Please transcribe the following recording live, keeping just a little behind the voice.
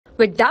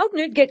With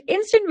Doubtnut, get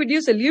instant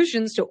video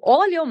solutions to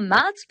all your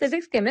maths,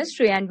 physics,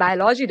 chemistry, and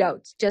biology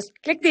doubts. Just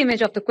click the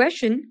image of the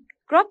question,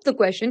 crop the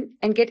question,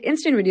 and get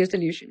instant video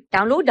solution.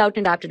 Download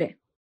Doubtnut app today.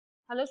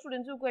 Hello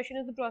students, the question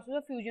is the process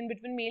of fusion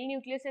between male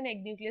nucleus and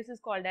egg nucleus is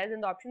called as,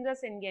 and the options are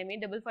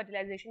syngamy, double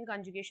fertilization,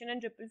 conjugation,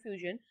 and triple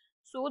fusion.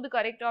 So the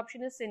correct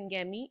option is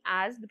syngamy,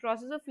 as the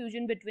process of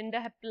fusion between the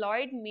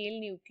haploid male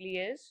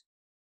nucleus,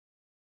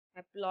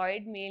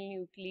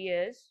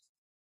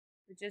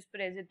 which is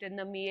present in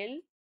the male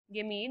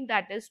gamete,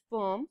 that is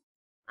sperm,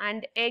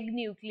 and egg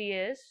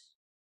nucleus,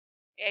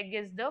 egg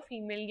is the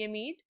female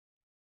gamete,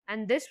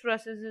 and this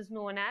process is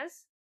known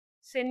as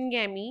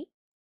syngamy.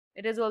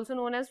 It is also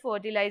known as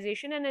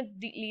fertilization, and it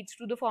leads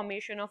to the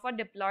formation of a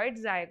diploid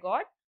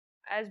zygote,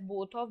 as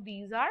both of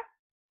these are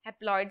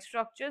haploid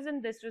structures,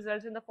 and this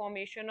results in the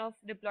formation of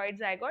diploid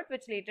zygote,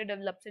 which later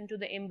develops into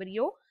the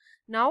embryo.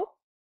 Now,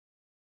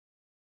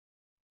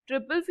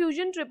 triple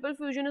fusion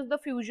is the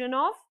fusion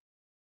of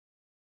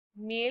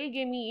male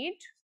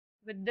gamete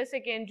with the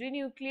secondary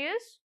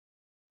nucleus,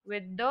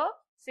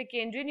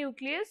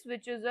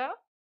 which is a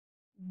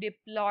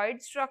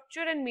diploid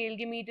structure, and male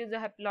gamete is a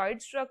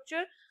haploid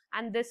structure,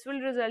 and this will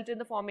result in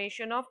the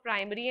formation of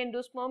primary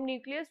endosperm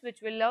nucleus, which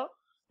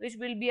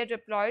will be a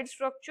triploid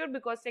structure,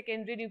 because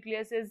secondary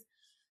nucleus is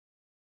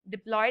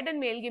diploid and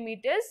male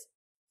gamete is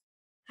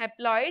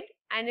haploid,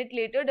 and it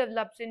later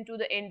develops into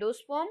the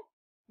endosperm,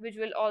 which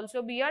will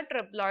also be a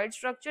triploid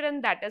structure,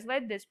 and that is why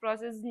this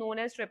process is known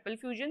as triple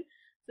fusion.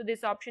 So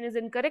this option is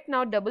incorrect.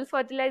 Now, double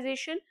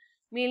fertilization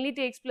mainly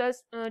takes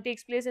place in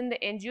the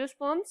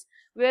angiosperms,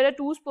 where a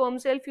two sperm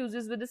cell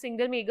fuses with a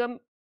single mega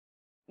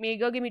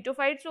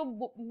gametophyte.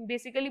 So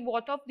basically,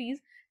 both of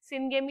these,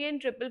 syngamy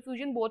and triple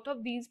fusion, both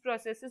of these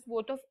processes,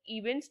 both of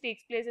events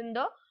takes place in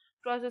the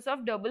process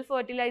of double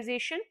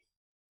fertilization.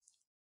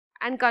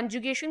 And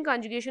conjugation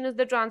is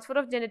the transfer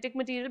of genetic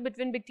material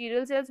between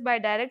bacterial cells by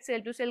direct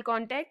cell to cell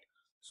contact.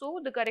 So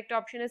the correct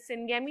option is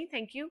syngamy.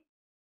 Thank you.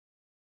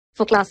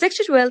 For class 6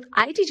 to 12,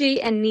 IIT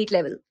JEE and NEET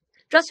level.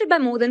 Trusted by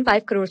more than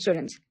 5 crore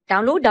students.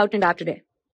 Download Doubtnut app today.